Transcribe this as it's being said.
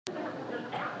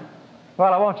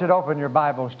Well, I want you to open your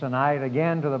Bibles tonight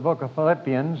again to the book of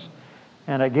Philippians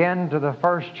and again to the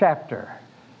first chapter,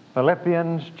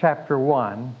 Philippians chapter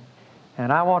 1.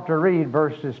 And I want to read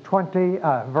verses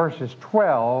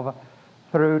 12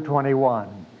 through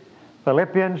 21.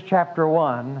 Philippians chapter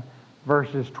 1,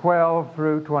 verses 12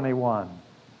 through 21.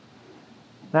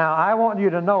 Now, I want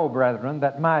you to know, brethren,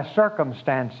 that my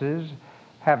circumstances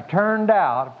have turned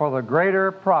out for the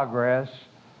greater progress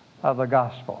of the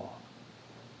gospel.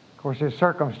 Of course, his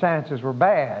circumstances were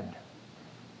bad.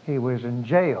 He was in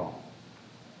jail.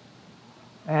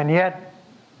 And yet,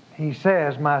 he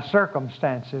says, my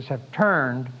circumstances have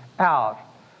turned out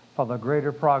for the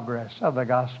greater progress of the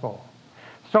gospel,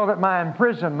 so that my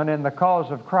imprisonment in the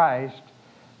cause of Christ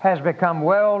has become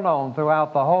well known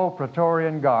throughout the whole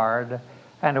Praetorian Guard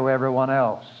and to everyone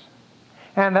else.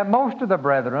 And that most of the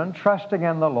brethren, trusting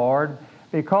in the Lord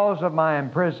because of my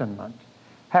imprisonment,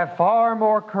 have far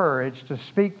more courage to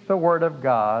speak the Word of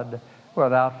God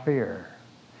without fear.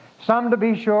 Some, to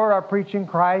be sure, are preaching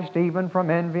Christ even from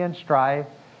envy and strife,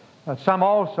 but some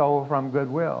also from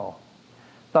goodwill.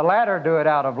 The latter do it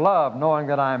out of love, knowing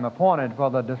that I am appointed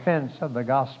for the defense of the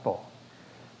gospel.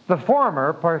 The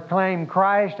former proclaim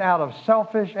Christ out of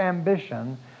selfish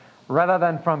ambition rather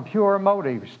than from pure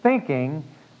motives, thinking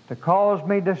to cause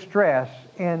me distress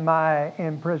in my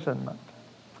imprisonment.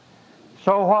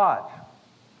 So what?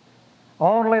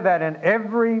 Only that in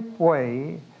every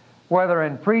way, whether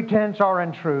in pretense or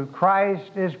in truth,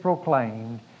 Christ is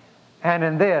proclaimed, and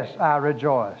in this I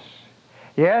rejoice.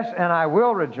 Yes, and I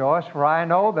will rejoice, for I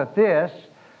know that this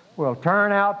will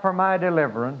turn out for my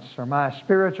deliverance or my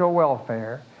spiritual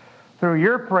welfare through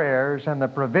your prayers and the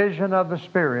provision of the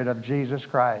Spirit of Jesus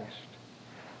Christ,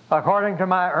 according to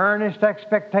my earnest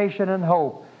expectation and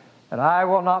hope that I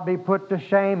will not be put to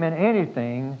shame in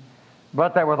anything,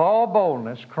 but that with all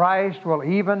boldness Christ will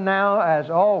even now, as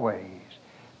always,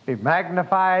 be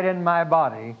magnified in my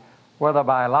body, whether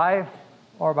by life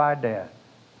or by death.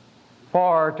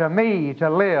 For to me to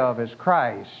live is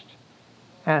Christ,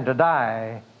 and to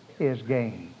die is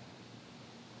gain.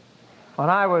 When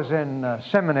I was in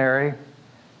seminary,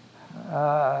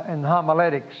 in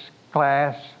homiletics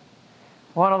class,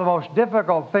 one of the most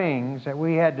difficult things that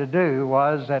we had to do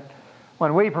was that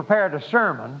when we prepared a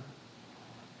sermon,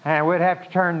 and we'd have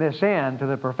to turn this in to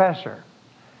the professor.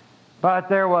 But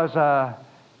there was a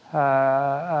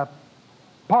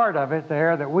part of it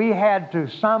there that we had to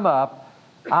sum up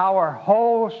our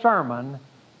whole sermon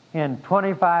in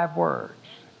 25 words.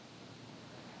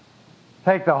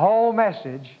 Take the whole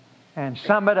message and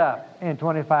sum it up in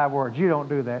 25 words. You don't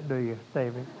do that, do you,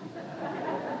 David?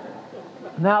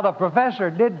 Now, the professor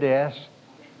did this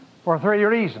for 3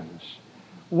 reasons.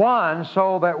 One,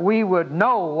 so that we would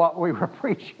know what we were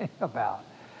preaching about,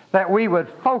 that we would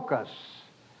focus,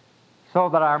 so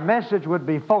that our message would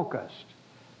be focused.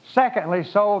 Secondly,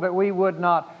 so that we would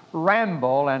not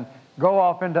ramble and go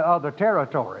off into other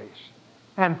territories.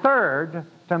 And third,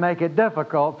 to make it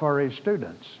difficult for his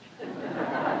students.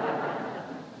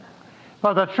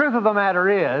 But the truth of the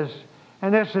matter is,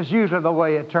 and this is usually the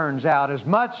way it turns out, as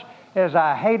much as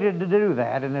I hated to do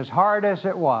that, and as hard as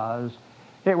it was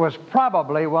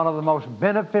probably one of the most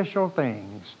beneficial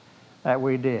things that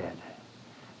we did.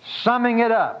 Summing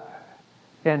it up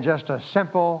in just a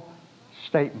simple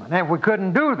statement. And if we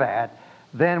couldn't do that,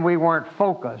 then we weren't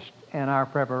focused in our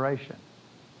preparation.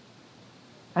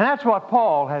 And that's what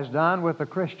Paul has done with the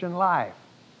Christian life.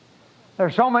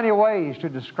 There's so many ways to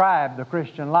describe the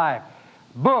Christian life.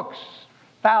 Books,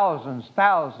 thousands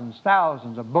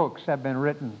of books have been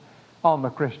written on the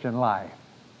Christian life.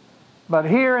 But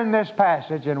here in this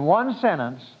passage, in one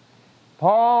sentence,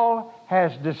 Paul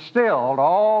has distilled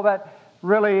all that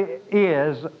really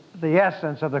is the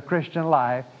essence of the Christian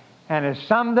life and has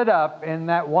summed it up in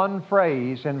that one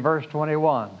phrase in verse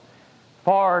 21.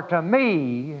 For to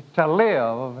me to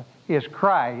live is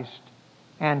Christ,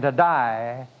 and to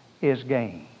die is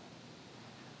gain.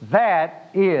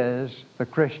 That is the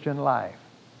Christian life.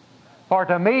 For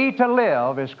to me to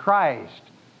live is Christ,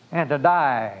 and to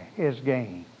die is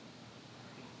gain.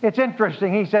 It's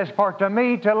interesting, he says, for to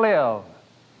me to live.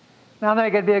 Now, I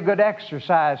think it'd be a good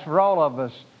exercise for all of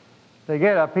us to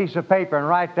get a piece of paper and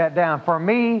write that down. For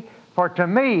to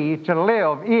me to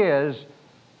live is,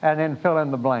 and then fill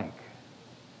in the blank.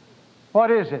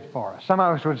 What is it for us? Some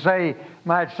of us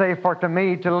might say, for to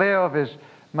me to live is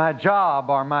my job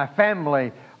or my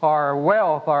family or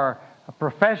wealth or a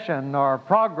profession or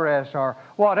progress or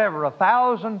whatever,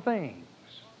 1,000 things.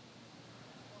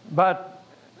 But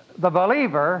the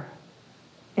believer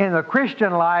in the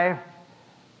Christian life,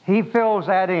 he fills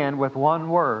that in with one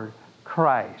word,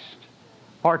 Christ.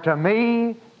 For to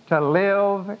me To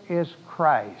live is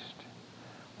Christ.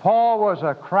 Paul was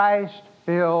a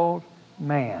Christ-filled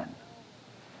man.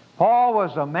 Paul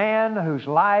was a man whose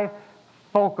life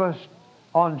focused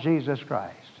on Jesus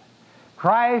Christ.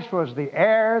 Christ was the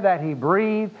air that he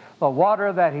breathed, the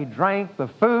water that he drank, the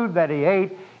food that he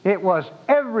ate. It was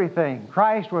everything.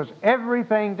 Christ was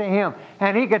everything to him.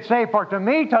 And he could say, for to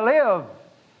me to live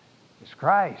is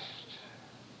Christ,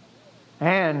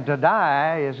 and to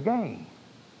die is gain.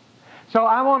 So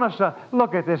I want us to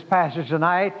look at this passage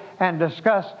tonight and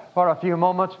discuss for a few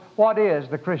moments what is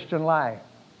the Christian life.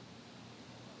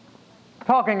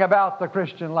 Talking about the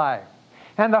Christian life.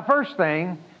 And the first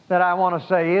thing that I want to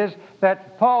say is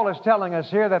that Paul is telling us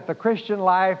here that the Christian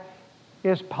life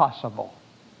is possible.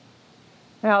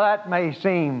 Now that may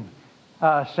seem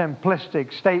a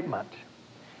simplistic statement,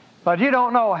 but you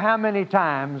don't know how many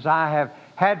times I have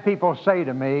had people say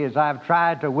to me as I've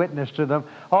tried to witness to them,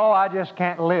 oh, I just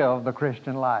can't live the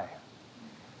Christian life.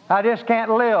 I just can't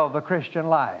live the Christian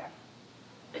life.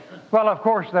 Well, of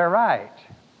course, they're right.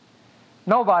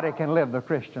 Nobody can live the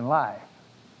Christian life.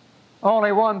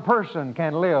 Only one person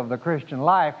can live the Christian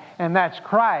life, and that's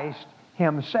Christ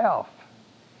Himself.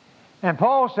 And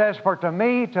Paul says, for to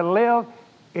me to live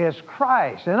is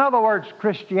Christ. In other words,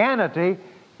 Christianity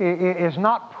is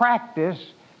not practice,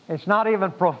 it's not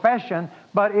even profession,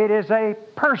 but it is a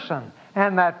person,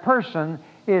 and that person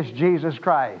is Jesus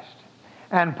Christ.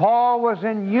 And Paul was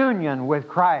in union with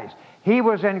Christ. He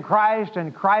was in Christ,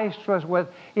 and Christ was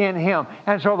within him.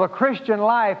 And so the Christian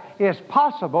life is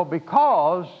possible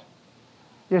because,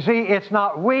 you see, it's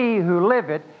not we who live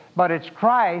it, but it's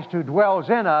Christ who dwells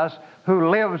in us, who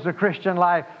lives the Christian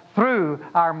life through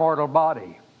our mortal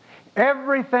body.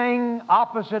 Everything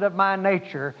opposite of my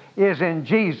nature is in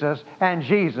Jesus, and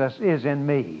Jesus is in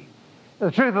me.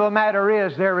 The truth of the matter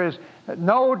is, there is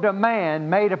no demand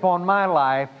made upon my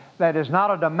life that is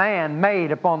not a demand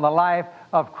made upon the life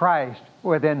of Christ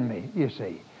within me, you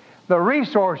see. The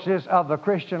resources of the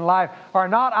Christian life are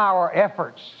not our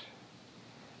efforts,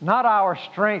 not our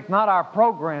strength, not our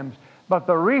programs, but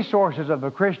the resources of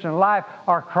the Christian life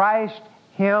are Christ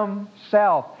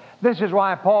Himself. This is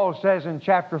why Paul says in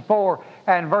chapter 4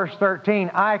 and verse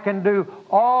 13, I can do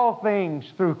all things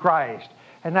through Christ.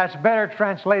 And that's better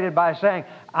translated by saying,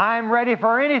 I'm ready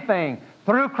for anything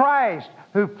through Christ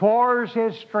who pours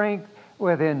His strength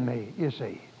within me, you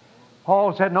see.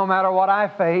 Paul said, no matter what I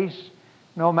face,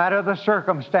 no matter the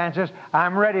circumstances,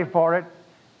 I'm ready for it.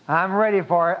 I'm ready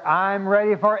for it. I'm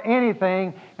ready for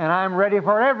anything, and I'm ready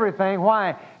for everything.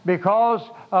 Why? Because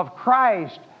of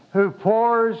Christ who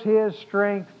pours His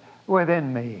strength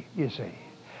within me, you see.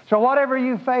 So whatever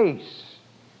you face,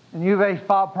 and you face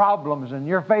problems, and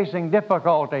you're facing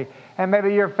difficulty, and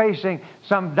maybe you're facing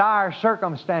some dire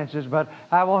circumstances, but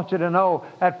I want you to know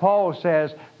that Paul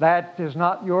says that is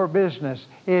not your business.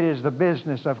 It is the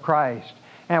business of Christ.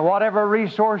 And whatever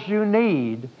resource you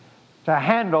need to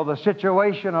handle the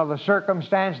situation or the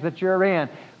circumstance that you're in,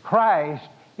 Christ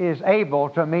is able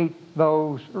to meet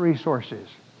those resources.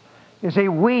 You see,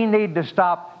 we need to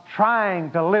stop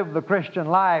trying to live the Christian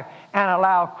life and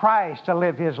allow Christ to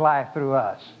live His life through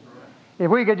us.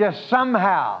 If we could just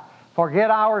somehow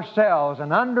forget ourselves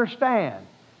and understand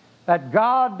that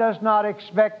God does not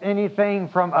expect anything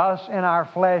from us in our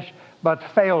flesh but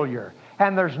failure.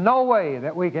 And there's no way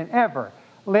that we can ever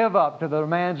live up to the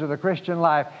demands of the Christian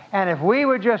life. And if we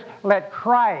would just let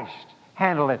Christ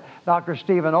handle it. Dr.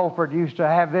 Stephen Olford used to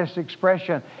have this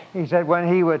expression. He said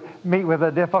when he would meet with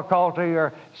a difficulty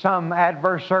or some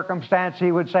adverse circumstance,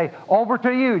 he would say, over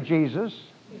to you, Jesus.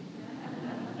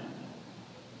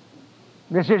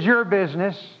 This is your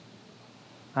business.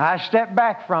 I step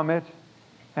back from it,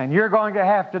 and you're going to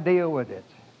have to deal with it.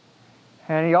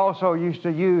 And he also used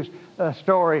to use a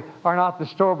story, or not the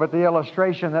story, but the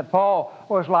illustration that Paul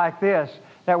was like this,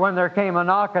 that when there came a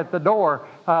knock at the door,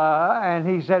 and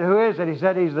he said, who is it? He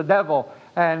said, he's the devil.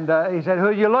 And he said, who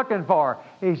are you looking for?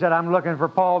 He said, I'm looking for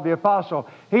Paul the Apostle.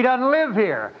 He doesn't live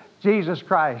here. Jesus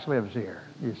Christ lives here,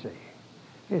 you see.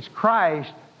 It's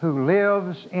Christ who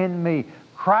lives in me.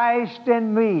 Christ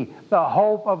in me, the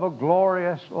hope of a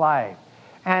glorious life.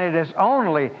 And it is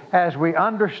only as we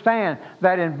understand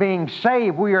that in being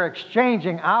saved, we are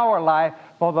exchanging our life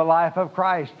for the life of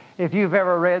Christ. If you've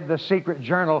ever read The Secret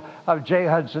Journal of J.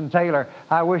 Hudson Taylor,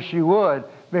 I wish you would,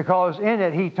 because in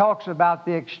it he talks about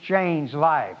the exchange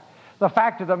life. The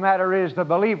fact of the matter is the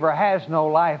believer has no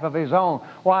life of his own.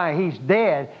 Why? He's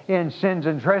dead in sins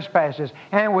and trespasses,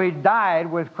 and we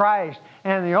died with Christ.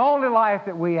 And the only life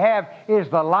that we have is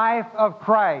the life of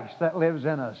Christ that lives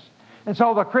in us. And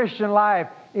so the Christian life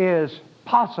is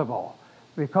possible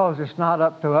because it's not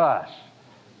up to us,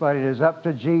 but it is up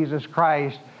to Jesus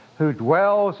Christ who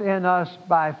dwells in us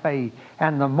by faith.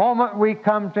 And the moment we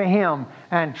come to Him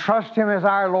and trust Him as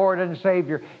our Lord and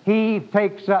Savior, He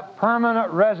takes up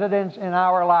permanent residence in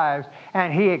our lives,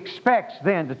 and He expects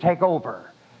then to take over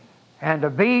and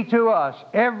to be to us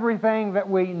everything that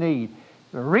we need.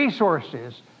 The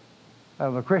resources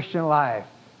of the Christian life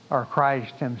are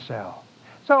Christ Himself.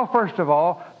 So first of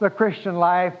all, the Christian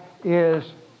life is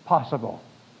possible.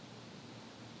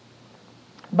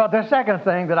 But the second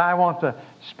thing that I want to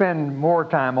spend more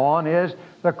time on is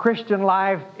the Christian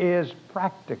life is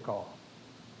practical.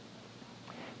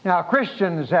 Now,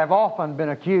 Christians have often been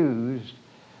accused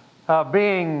of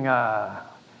being, so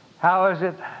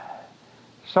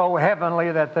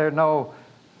heavenly that they're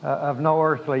of no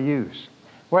earthly use.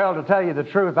 Well, to tell you the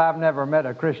truth, I've never met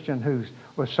a Christian who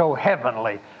was so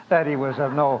heavenly that he was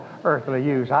of no earthly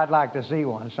use. I'd like to see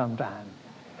one sometime.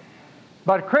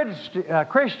 But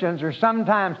Christians are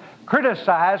sometimes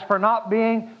criticized for not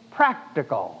being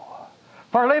practical,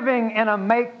 for living in a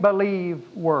make-believe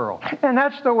world. And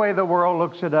that's the way the world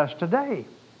looks at us today.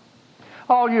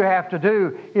 All you have to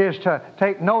do is to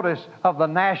take notice of the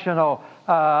national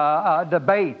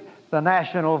debate, the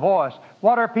national voice.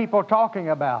 What are people talking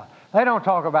about? They don't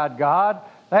talk about God.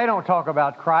 They don't talk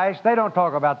about Christ. They don't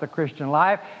talk about the Christian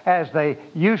life as they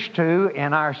used to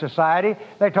in our society.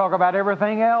 They talk about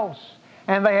everything else.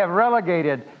 And they have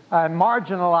relegated and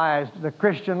marginalized the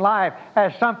Christian life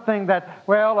as something that,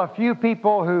 well, a few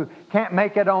people who can't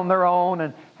make it on their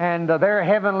own and they're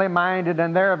heavenly minded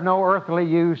and they're of no earthly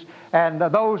use, and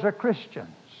those are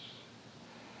Christians.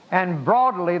 And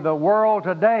broadly, the world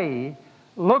today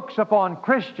looks upon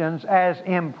Christians as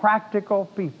impractical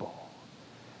people.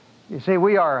 You see,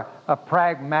 we are a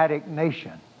pragmatic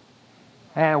nation,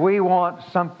 and we want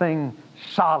something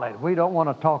solid. We don't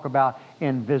want to talk about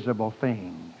invisible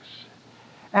things.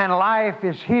 And life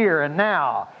is here and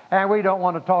now, and we don't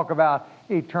want to talk about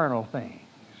eternal things.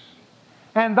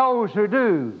 And those who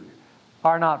do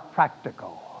are not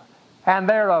practical, and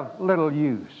they're of little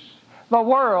use. The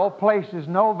world places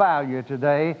no value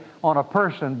today on a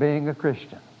person being a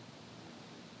Christian.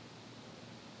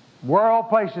 The world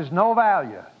places no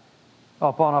value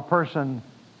upon a person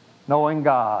knowing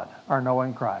God or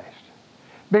knowing Christ.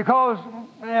 Because,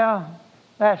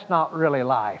 that's not really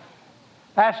life.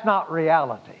 That's not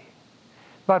reality.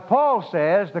 But Paul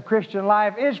says the Christian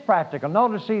life is practical.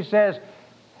 Notice he says,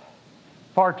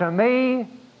 for to me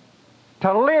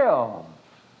to live.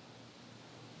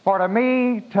 For to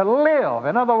me to live.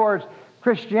 In other words,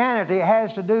 Christianity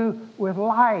has to do with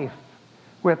life,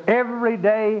 with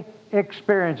everyday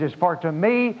experiences. For to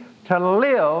me to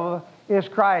live is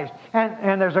Christ.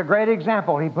 And there's a great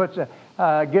example. He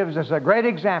gives us a great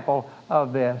example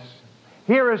of this.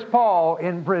 Here is Paul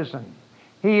in prison.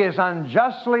 He is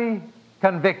unjustly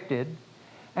convicted,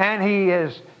 and he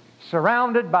is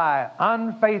surrounded by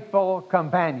unfaithful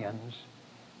companions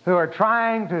who are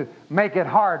trying to make it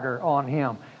harder on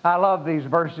him. I love these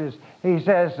verses. He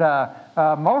says,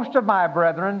 most of my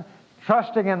brethren,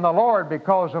 trusting in the Lord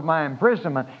because of my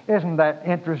imprisonment. Isn't that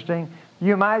interesting?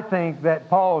 You might think that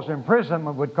Paul's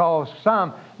imprisonment would cause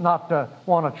some not to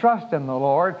want to trust in the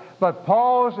Lord, but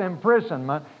Paul's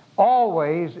imprisonment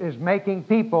always is making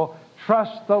people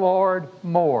trust the Lord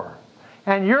more.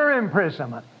 And your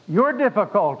imprisonment, your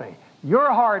difficulty,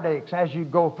 your heartaches as you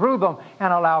go through them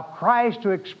and allow Christ to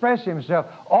express Himself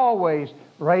always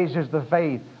raises the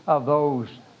faith of those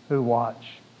who watch.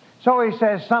 So he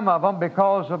says, some of them,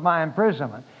 because of my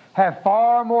imprisonment, have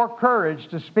far more courage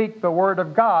to speak the Word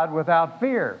of God without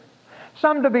fear.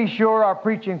 Some, to be sure, are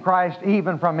preaching Christ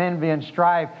even from envy and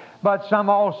strife, but some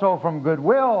also from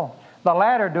goodwill. The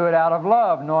latter do it out of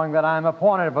love, knowing that I am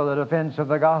appointed for the defense of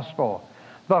the gospel.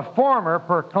 The former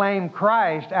proclaim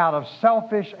Christ out of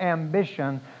selfish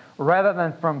ambition rather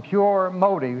than from pure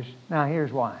motives. Now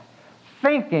here's why.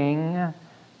 Thinking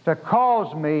to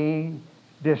cause me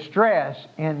distress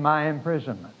in my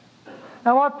imprisonment.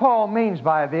 Now what Paul means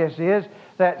by this is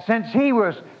that since he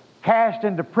was cast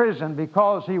into prison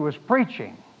because he was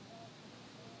preaching,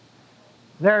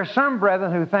 there are some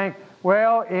brethren who think,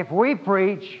 well, if we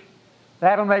preach,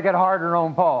 that'll make it harder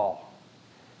on Paul.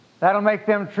 That'll make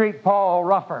them treat Paul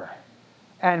rougher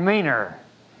and meaner.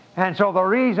 And so the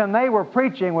reason they were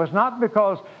preaching was not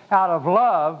because out of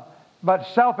love, but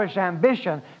selfish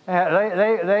ambition.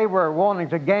 They were wanting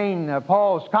to gain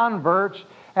Paul's converts,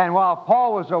 and while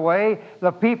Paul was away,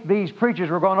 these preachers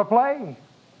were going to play.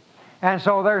 And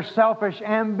so there's selfish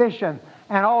ambition,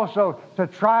 and also to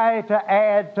try to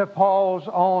add to Paul's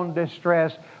own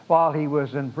distress while he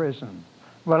was in prison.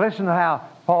 Well, listen to how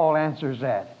Paul answers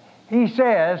that. He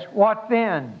says, what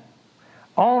then?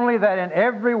 Only that in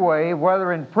every way,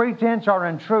 whether in pretense or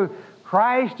in truth,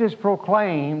 Christ is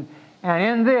proclaimed, and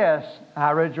in this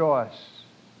I rejoice.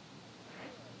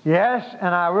 Yes,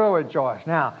 and I will rejoice.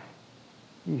 Now,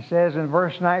 he says in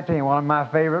verse 19, one of my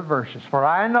favorite verses, for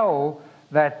I know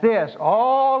that this,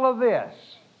 all of this,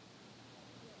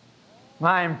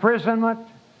 my imprisonment,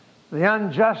 the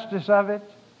injustice of it,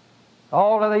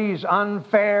 all of these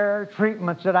unfair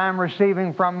treatments that I'm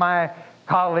receiving from my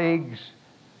colleagues,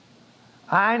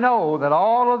 I know that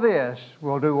all of this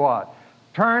will do what?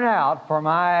 Turn out for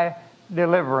my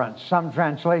deliverance. Some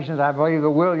translations, I believe the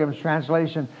Williams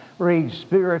translation, reads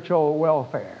spiritual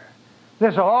welfare.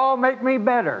 This will all make me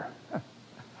better.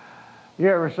 You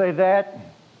ever say that?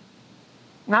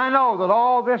 I know that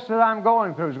all this that I'm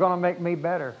going through is going to make me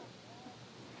better.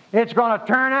 It's going to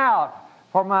turn out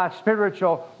for my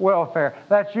spiritual welfare.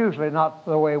 That's usually not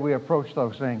the way we approach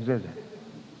those things, is it?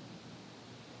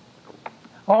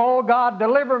 Oh, God,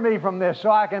 deliver me from this so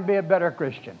I can be a better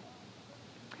Christian.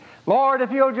 Lord,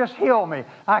 if you'll just heal me,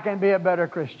 I can be a better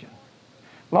Christian.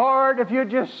 Lord, if you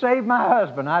just save my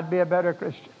husband, I'd be a better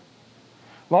Christian.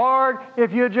 Lord,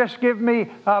 if you just give me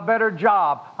a better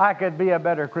job, I could be a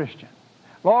better Christian.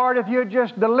 Lord, if you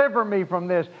just deliver me from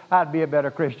this, I'd be a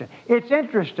better Christian. It's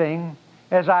interesting,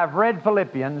 as I've read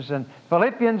Philippians, and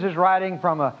Philippians is writing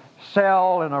from a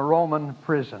cell in a Roman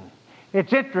prison.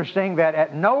 It's interesting that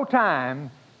at no time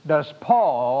does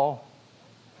Paul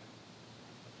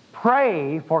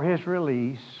pray for his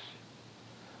release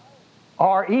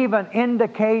or even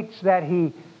indicates that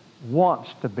he wants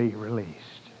to be released.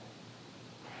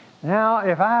 Now,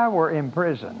 if I were in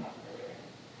prison,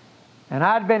 and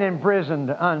I'd been imprisoned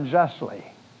unjustly,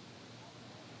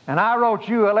 and I wrote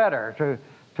you a letter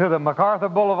to the MacArthur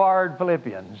Boulevard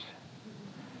Philippians,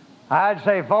 I'd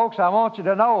say, folks, I want you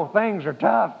to know things are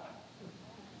tough,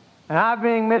 and I'm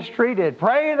being mistreated.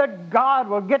 Pray that God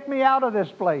will get me out of this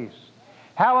place.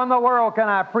 How in the world can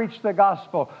I preach the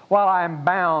gospel while I'm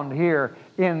bound here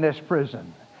in this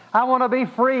prison? I want to be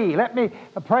free. Let me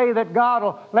pray that God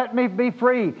will let me be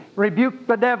free. Rebuke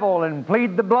the devil and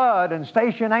plead the blood and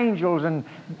station angels and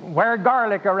wear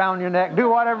garlic around your neck. Do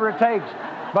whatever it takes.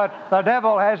 But the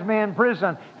devil has me in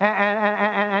prison,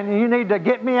 and you need to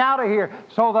get me out of here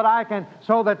so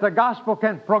that the gospel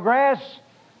can progress.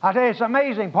 I tell you, it's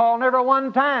amazing. Paul never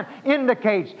one time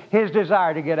indicates his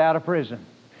desire to get out of prison.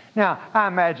 Now, I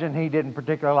imagine he didn't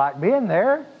particularly like being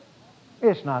there.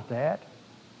 It's not that.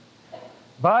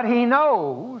 But he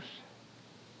knows,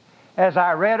 as we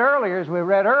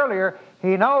read earlier,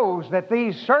 he knows that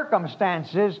these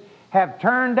circumstances have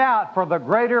turned out for the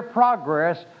greater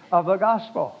progress of the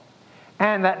gospel.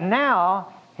 And that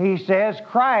now, he says,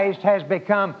 Christ has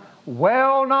become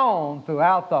well known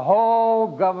throughout the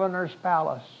whole governor's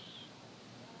palace.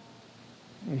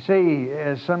 You see,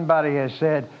 as somebody has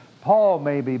said, Paul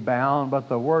may be bound, but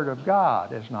the Word of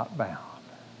God is not bound.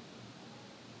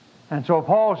 And so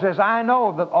Paul says, I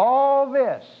know that all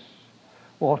this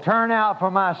will turn out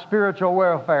for my spiritual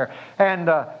welfare. And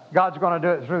God's going to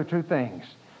do it through two things.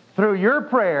 Through your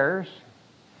prayers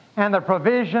and the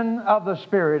provision of the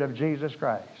Spirit of Jesus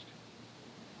Christ.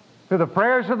 Through the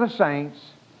prayers of the saints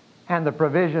and the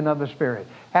provision of the Spirit.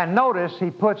 And notice he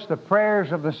puts the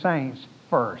prayers of the saints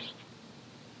first.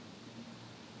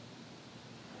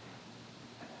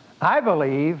 I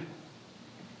believe,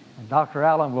 and Dr.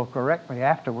 Allen will correct me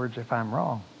afterwards if I'm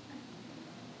wrong,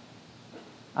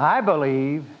 I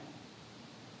believe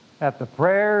that the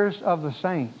prayers of the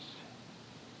saints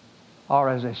are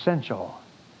as essential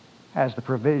as the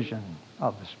provision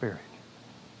of the Spirit.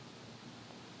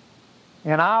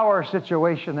 In our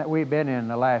situation that we've been in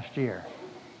the last year,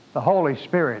 the Holy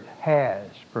Spirit has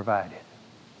provided.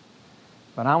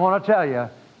 But I want to tell you,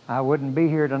 I wouldn't be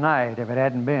here tonight if it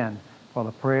hadn't been for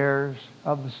the prayers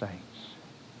of the saints.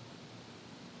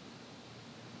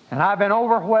 And I've been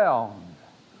overwhelmed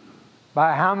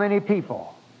by how many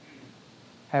people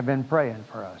have been praying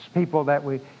for us. People that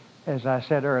we, as I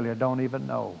said earlier, don't even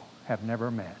know, have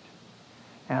never met.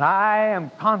 And I am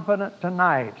confident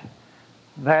tonight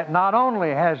that not only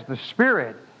has the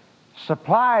Spirit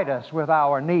supplied us with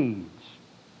our needs,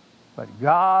 but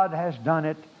God has done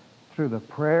it through the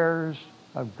prayers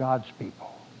of God's people.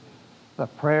 The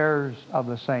prayers of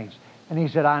the saints. And he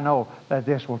said, I know that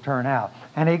this will turn out.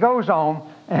 And he goes on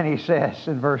and he says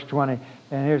in verse 20,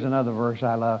 and here's another verse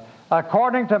I love,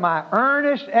 according to my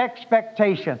earnest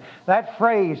expectation. That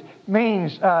phrase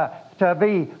means to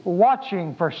be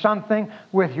watching for something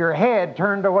with your head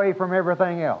turned away from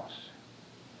everything else.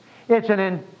 It's an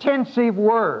intensive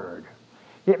word.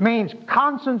 It means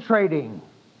concentrating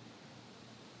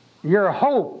your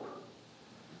hope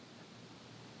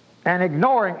and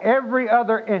ignoring every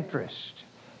other interest.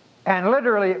 And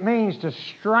literally it means to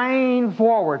strain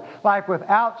forward, like with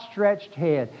outstretched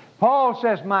head. Paul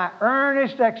says, my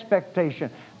earnest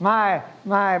expectation, my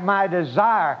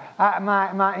desire,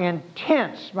 my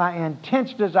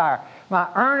intense desire, my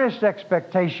earnest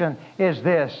expectation is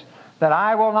this, that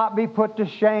I will not be put to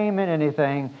shame in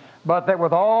anything, but that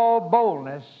with all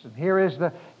boldness, and here is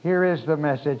the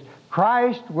message,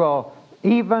 Christ will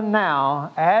even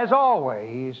now, as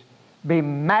always, be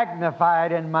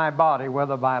magnified in my body,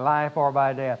 whether by life or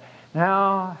by death.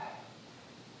 Now,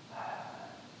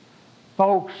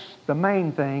 folks, the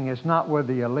main thing is not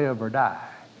whether you live or die.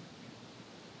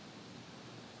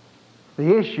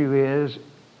 The issue is,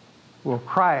 will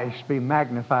Christ be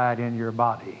magnified in your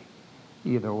body?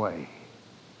 Either way.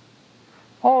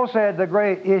 Paul said, the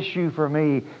great issue for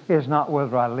me is not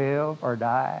whether I live or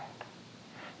die.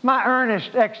 My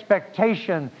earnest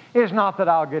expectation is not that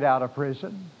I'll get out of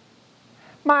prison.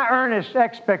 My earnest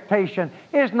expectation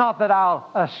is not that I'll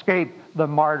escape the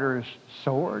martyr's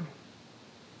sword.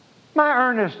 My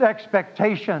earnest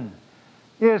expectation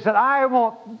is that I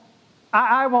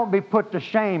won't be put to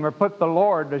shame or put the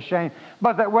Lord to shame,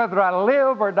 but that whether I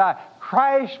live or die,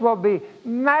 Christ will be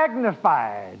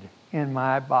magnified in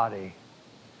my body.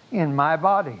 In my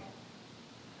body.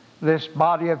 This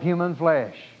body of human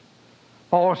flesh.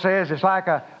 Paul says it's like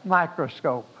a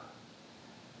microscope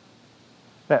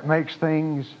that makes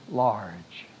things large.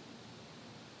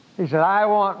 He said, I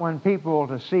want when people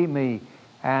to see me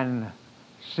and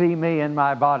see me in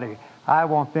my body, I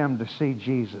want them to see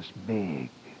Jesus big.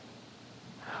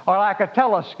 Or like a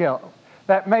telescope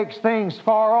that makes things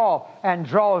far off and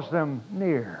draws them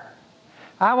near.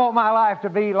 I want my life to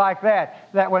be like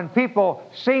that when people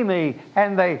see me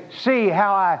and they see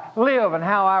how I live and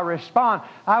how I respond,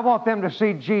 I want them to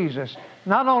see Jesus.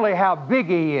 Not only how big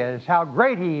He is, how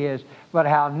great He is, but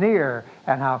how near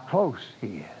and how close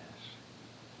He is.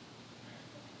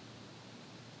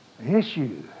 The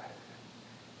issue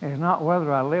is not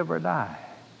whether I live or die.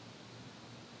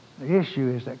 The issue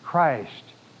is that Christ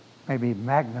may be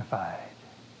magnified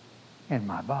in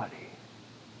my body.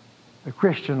 The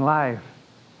Christian life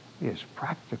is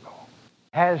practical.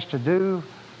 It has to do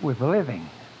with living.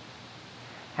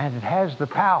 And it has the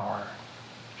power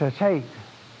to take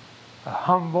a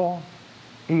humble,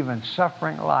 even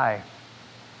suffering life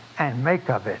and make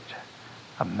of it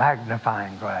a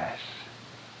magnifying glass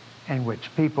in which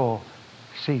people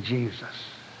see Jesus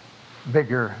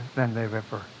bigger than they've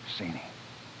ever seen Him.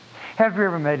 Have you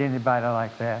ever met anybody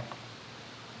like that?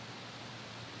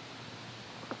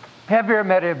 Have you ever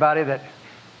met anybody that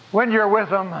when you're with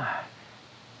them,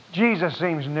 Jesus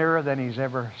seems nearer than He's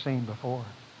ever seen before?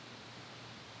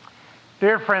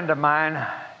 Dear friend of mine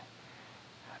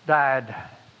died a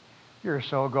year or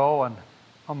so ago, and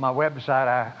on my website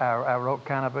I wrote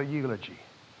kind of a eulogy.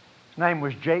 His name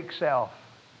was Jake Self.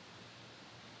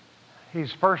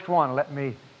 He's the first one to let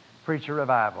me preach a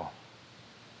revival.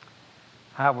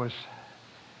 I was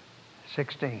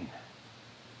 16.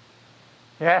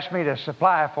 He asked me to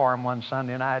supply for him one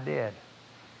Sunday, and I did.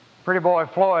 Pretty Boy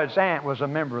Floyd's aunt was a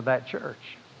member of that church.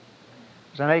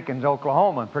 It was in Aikens,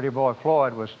 Oklahoma, and Pretty Boy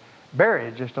Floyd was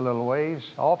buried just a little ways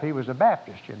off. He was a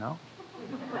Baptist, you know.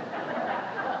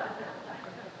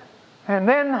 And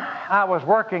then I was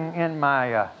working in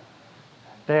my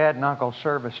dad and uncle's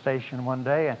service station one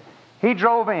day, and he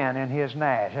drove in his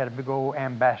Nash, had a big old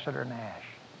Ambassador Nash.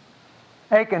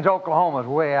 Aikens, Oklahoma is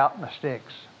way out in the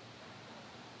sticks.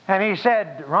 And he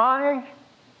said, Ronnie,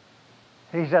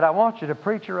 he said, I want you to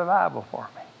preach a revival for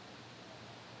me.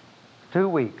 2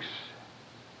 weeks.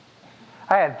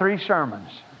 I had 3 sermons.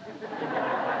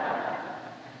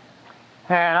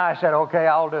 And I said, okay,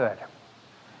 I'll do it.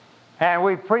 And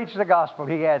we preached the gospel.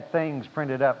 He had things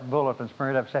printed up, bulletins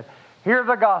printed up, said, hear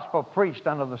the gospel preached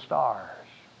under the stars.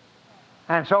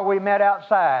 And so we met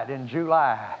outside in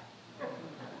July.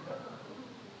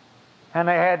 And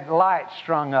they had lights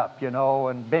strung up, you know,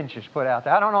 and benches put out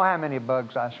there. I don't know how many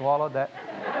bugs I swallowed that week.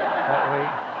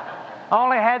 I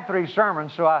only had 3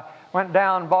 sermons, so I went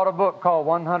down and bought a book called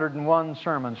 101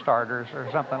 Sermon Starters or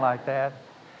something like that.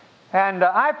 And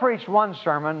I preached one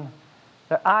sermon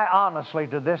that I honestly,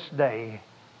 to this day,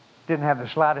 didn't have the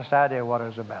slightest idea what it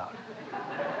was about.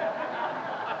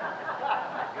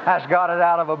 I just got it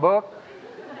out of a book,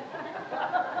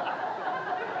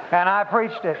 and I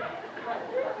preached it.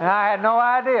 And I had no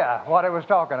idea what it was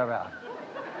talking about.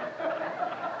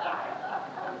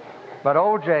 But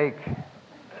old Jake,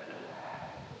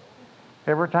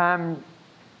 every time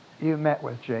you met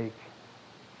with Jake,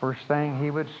 first thing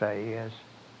he would say is,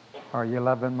 are you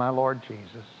loving my Lord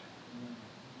Jesus?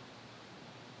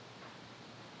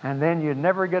 And then you'd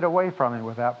never get away from Him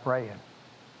without praying.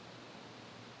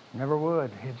 Never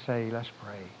would. He'd say, let's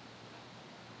pray.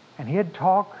 And he'd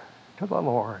talk to the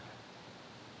Lord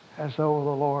as though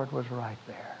the Lord was right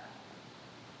there.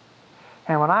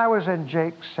 And when I was in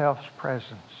Jake Self's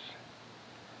presence,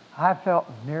 I felt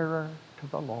nearer to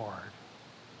the Lord.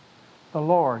 The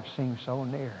Lord seemed so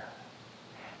near.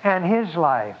 And His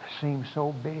life seemed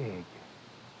so big.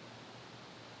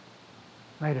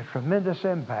 Made a tremendous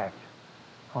impact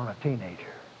on a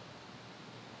teenager.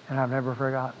 And I've never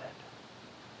forgotten it.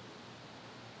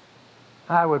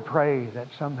 I would pray that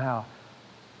somehow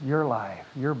your life,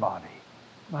 your body,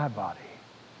 my body,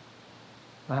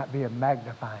 might be a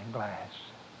magnifying glass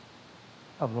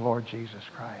of the Lord Jesus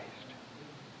Christ.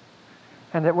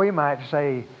 And that we might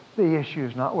say, the issue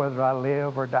is not whether I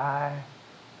live or die,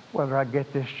 whether I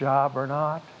get this job or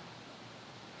not.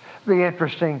 Be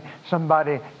interesting,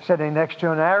 somebody sitting next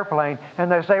to an airplane,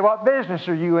 and they say, what business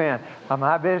are you in? Well,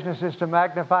 my business is to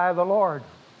magnify the Lord.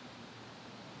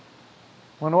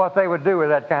 Wonder what they would do with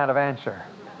that kind of answer.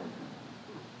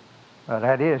 But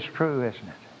that is true, isn't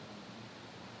it?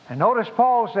 And notice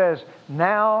Paul says,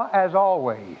 now as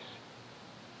always.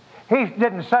 He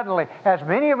didn't suddenly, as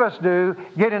many of us do,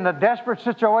 get in a desperate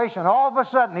situation. All of a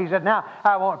sudden, he said, now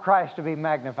I want Christ to be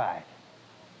magnified.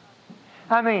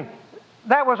 I mean,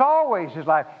 that was always his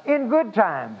life. In good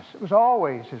times, it was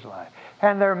always his life.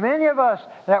 And there are many of us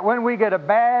that when we get a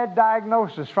bad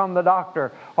diagnosis from the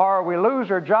doctor, or we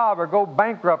lose our job or go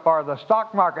bankrupt, or the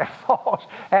stock market falls,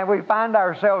 and we find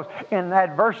ourselves in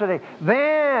adversity,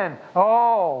 then,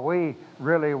 we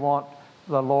really want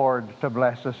the Lord to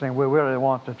bless us, and we really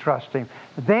want to trust Him.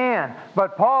 Then,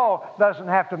 but Paul doesn't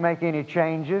have to make any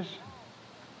changes.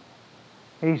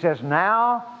 He says,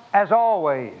 now, as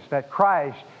always, that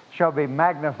Christ shall be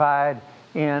magnified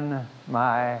in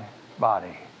my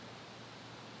body.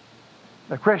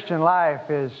 The Christian life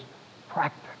is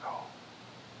practical.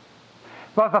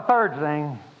 But the third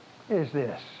thing is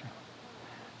this.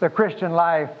 The Christian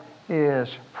life is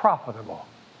profitable.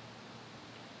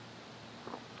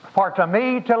 For to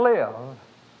me to live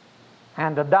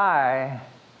and to die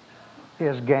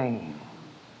is gain.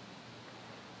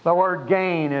 The word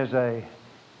gain is a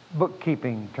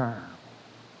bookkeeping term.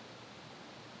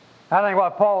 I think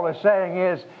what Paul is saying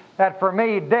is that for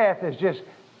me, death is just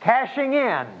cashing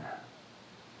in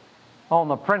on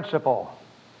the principal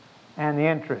and the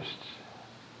interests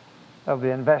of the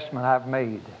investment I've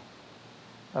made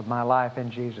of my life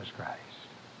in Jesus Christ.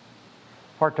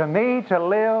 For to me to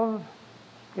live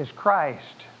is Christ.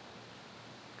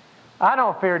 I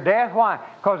don't fear death. Why?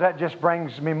 Because that just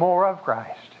brings me more of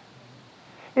Christ.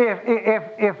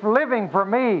 If living for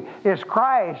me is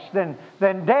Christ, then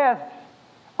death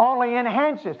only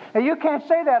enhances. Now, you can't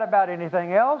say that about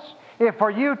anything else. If for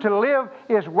you to live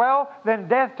is wealth, then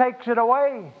death takes it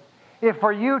away. If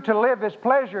for you to live is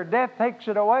pleasure, death takes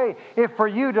it away. If for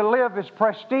you to live is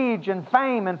prestige and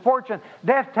fame and fortune,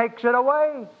 death takes it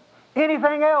away.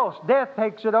 Anything else, death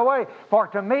takes it away. For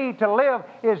to me to live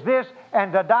is this,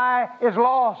 and to die is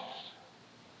loss.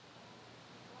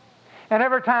 And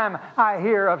every time I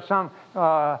hear of some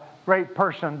great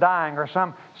person dying or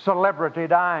some celebrity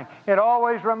dying, it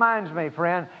always reminds me,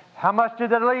 friend, how much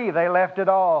did they leave? They left it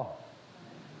all.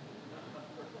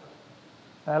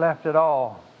 They left it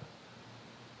all.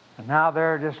 And now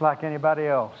they're just like anybody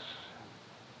else.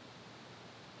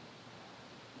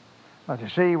 But you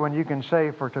see, when you can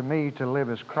say, for to me to live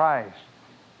is Christ,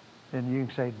 then you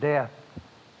can say death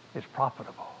is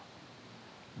profitable.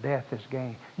 Death is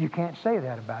gain. You can't say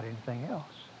that about anything else.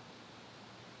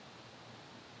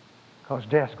 Because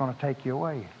death's going to take you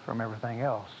away from everything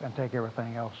else and take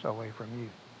everything else away from you.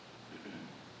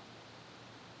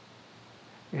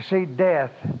 You see,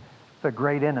 death, the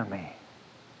great enemy,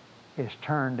 is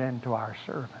turned into our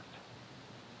servant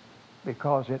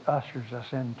because it ushers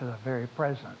us into the very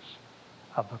presence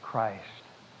of the Christ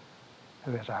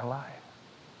who is our life.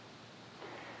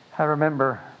 I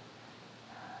remember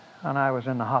when I was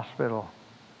in the hospital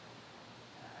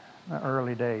in the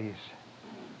early days,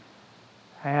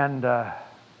 and I'd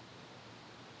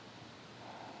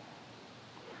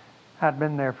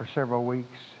been there for several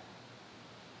weeks,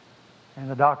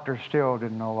 and the doctors still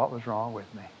didn't know what was wrong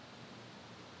with me.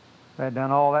 They'd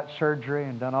done all that surgery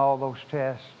and done all those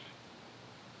tests,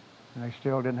 and they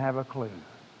still didn't have a clue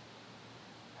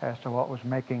as to what was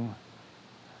making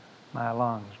my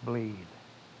lungs bleed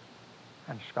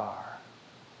and scar.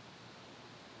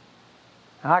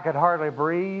 And I could hardly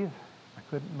breathe. I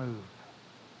couldn't move.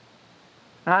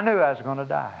 And I knew I was going to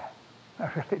die.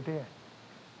 I really did.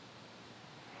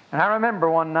 And I remember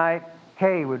one night,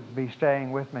 Kay would be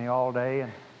staying with me all day,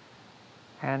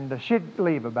 And she'd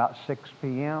leave about 6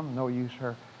 p.m. No use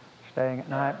her staying at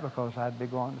night because I'd be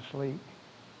going to sleep.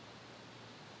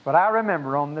 But I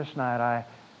remember on this night I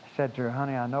said to her,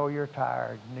 honey, I know you're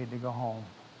tired. You need to go home.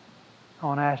 I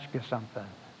want to ask you something.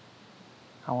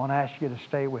 I want to ask you to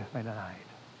stay with me tonight.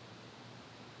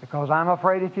 Because I'm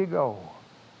afraid if you go,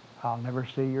 I'll never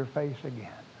see your face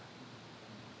again.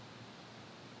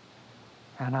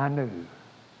 And I knew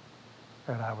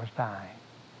that I was dying.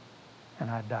 And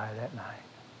I'd die that night.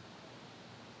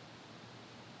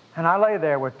 And I lay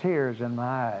there with tears in my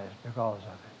eyes because of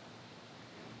it.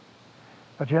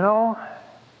 But you know,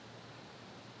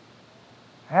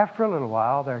 after a little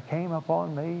while, there came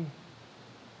upon me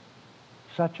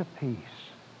such a peace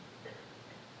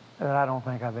that I don't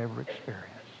think I've ever experienced.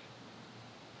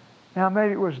 Now,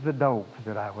 maybe it was the dope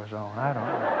that I was on. I don't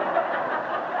know.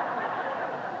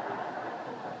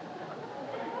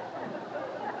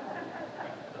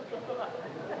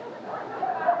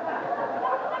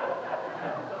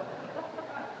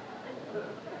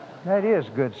 That is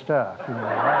good stuff, you know. No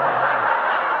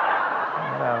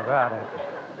doubt about it.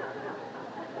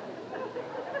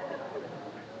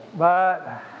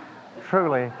 But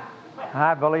truly,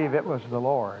 I believe it was the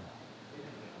Lord.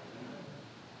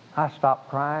 I stopped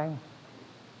crying,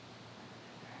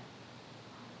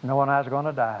 knowing I was going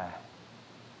to die.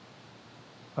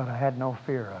 But I had no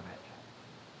fear of it.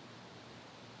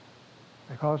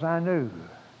 Because I knew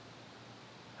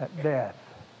that death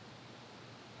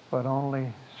would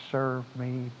only serve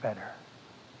me better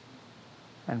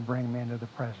and bring me into the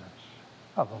presence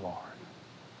of the Lord.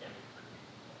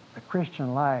 The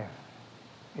Christian life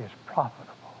is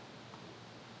profitable.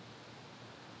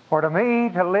 For to me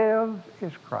to live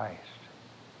is Christ,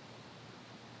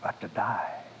 but to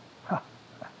die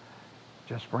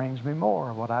just brings me more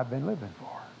of what I've been living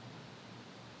for.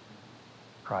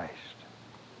 Christ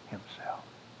Himself.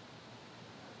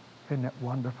 Isn't it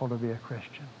wonderful to be a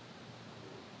Christian?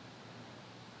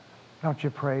 Don't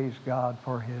you praise God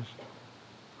for His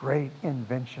great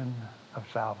invention of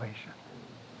salvation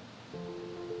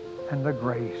and the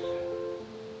grace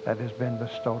that has been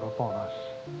bestowed upon us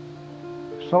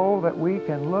so that we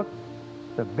can look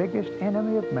the biggest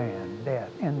enemy of man, death,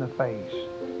 in the face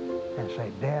and say,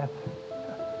 Death,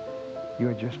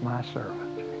 you're just my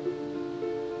servant.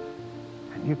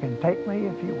 And you can take me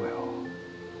if you will,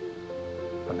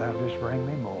 but that'll just bring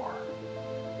me more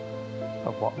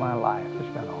of what my life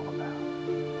has been all about.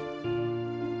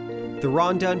 The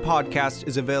Ron Dunn podcast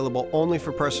is available only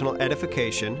for personal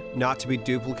edification, not to be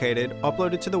duplicated,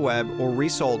 uploaded to the web, or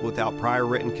resold without prior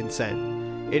written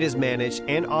consent. It is managed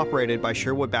and operated by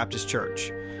Sherwood Baptist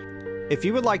Church. If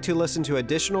you would like to listen to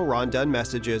additional Ron Dunn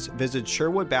messages, visit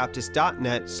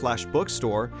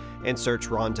sherwoodbaptist.net/bookstore and search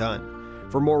Ron Dunn.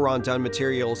 For more Ron Dunn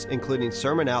materials, including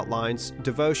sermon outlines,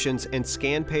 devotions, and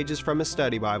scanned pages from a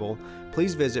study Bible,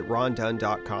 please visit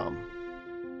rondunn.com.